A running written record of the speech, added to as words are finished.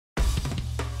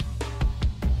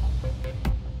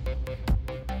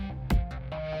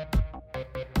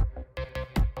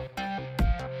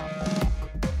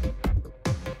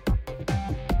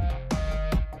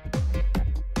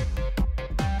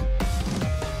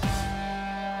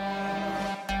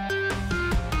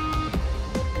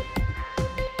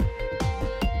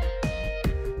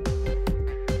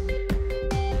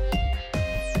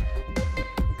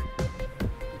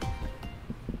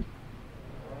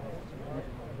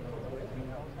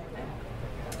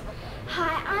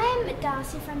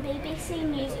Darcy from BBC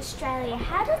News Australia.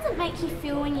 How does it make you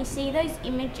feel when you see those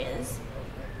images?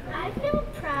 I feel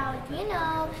proud,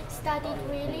 studied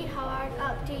really hard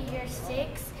up to year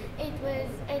 6. It was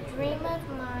a dream of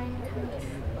mine come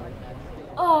true.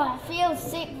 Oh, I feel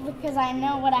sick because I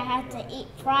know what I had to eat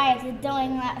prior to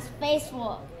doing that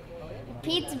spacewalk.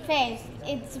 Pizza paste,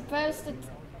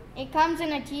 it comes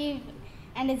in a tube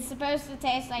and it's supposed to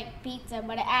taste like pizza,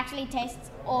 but it actually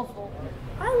tastes awful.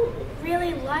 I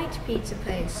really liked pizza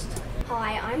paste.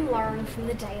 Hi, I'm Lauren from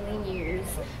the Daily News.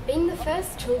 Being the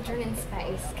first children in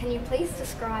space, can you please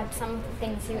describe some of the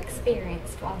things you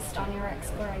experienced whilst on your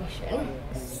exploration?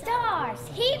 Stars!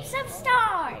 Heaps of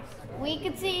stars! We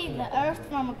could see the Earth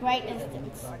from a great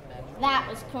distance. That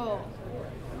was cool.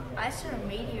 I saw a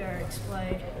meteor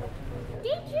explode.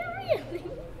 Did you really?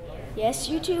 Yes,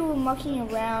 you two were mucking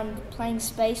around playing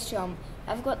space jump.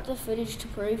 I've got the footage to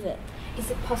prove it. Is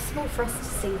it possible for us to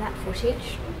see that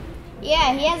footage?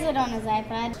 Yeah, he has it on his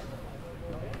iPad.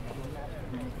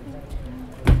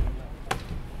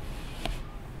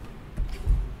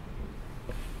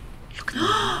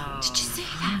 Did you see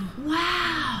that?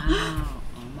 Wow!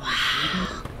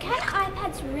 Wow! Can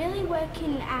iPads really work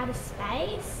in outer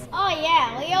space? Oh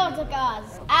yeah, we all took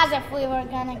ours. As if we were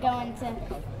gonna go into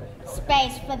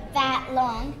space for that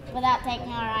long without taking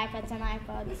our iPads and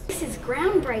iPods. This is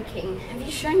groundbreaking. Have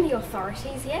you shown the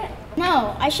authorities yet?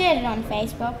 No, I shared it on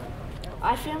Facebook.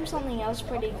 I filmed something else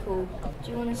pretty cool.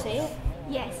 Do you want to see it?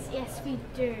 Yes, we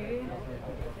do.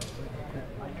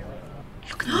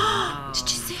 Did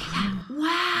you see that?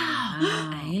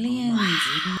 Wow! Aliens!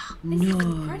 This is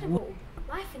incredible.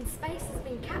 Life in space has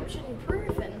been captured and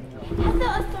proven. Have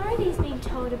the authorities been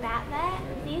told about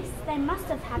this? They must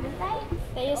have, haven't they?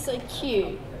 They are so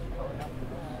cute.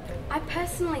 I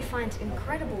personally find it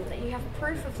incredible that you have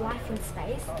proof of life in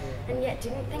space and yet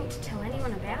didn't think to tell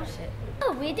anyone about it.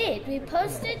 Oh, we did. We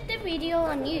posted the video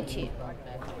on YouTube.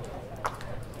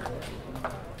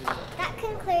 That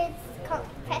concludes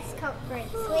press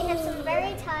conference. We have some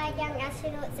very tired young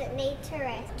astronauts that need to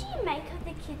rest. What do you make of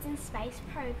the Kids in Space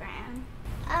program?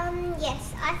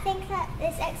 Yes, I think that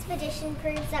this expedition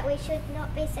proves that we should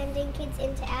not be sending kids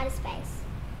into outer space.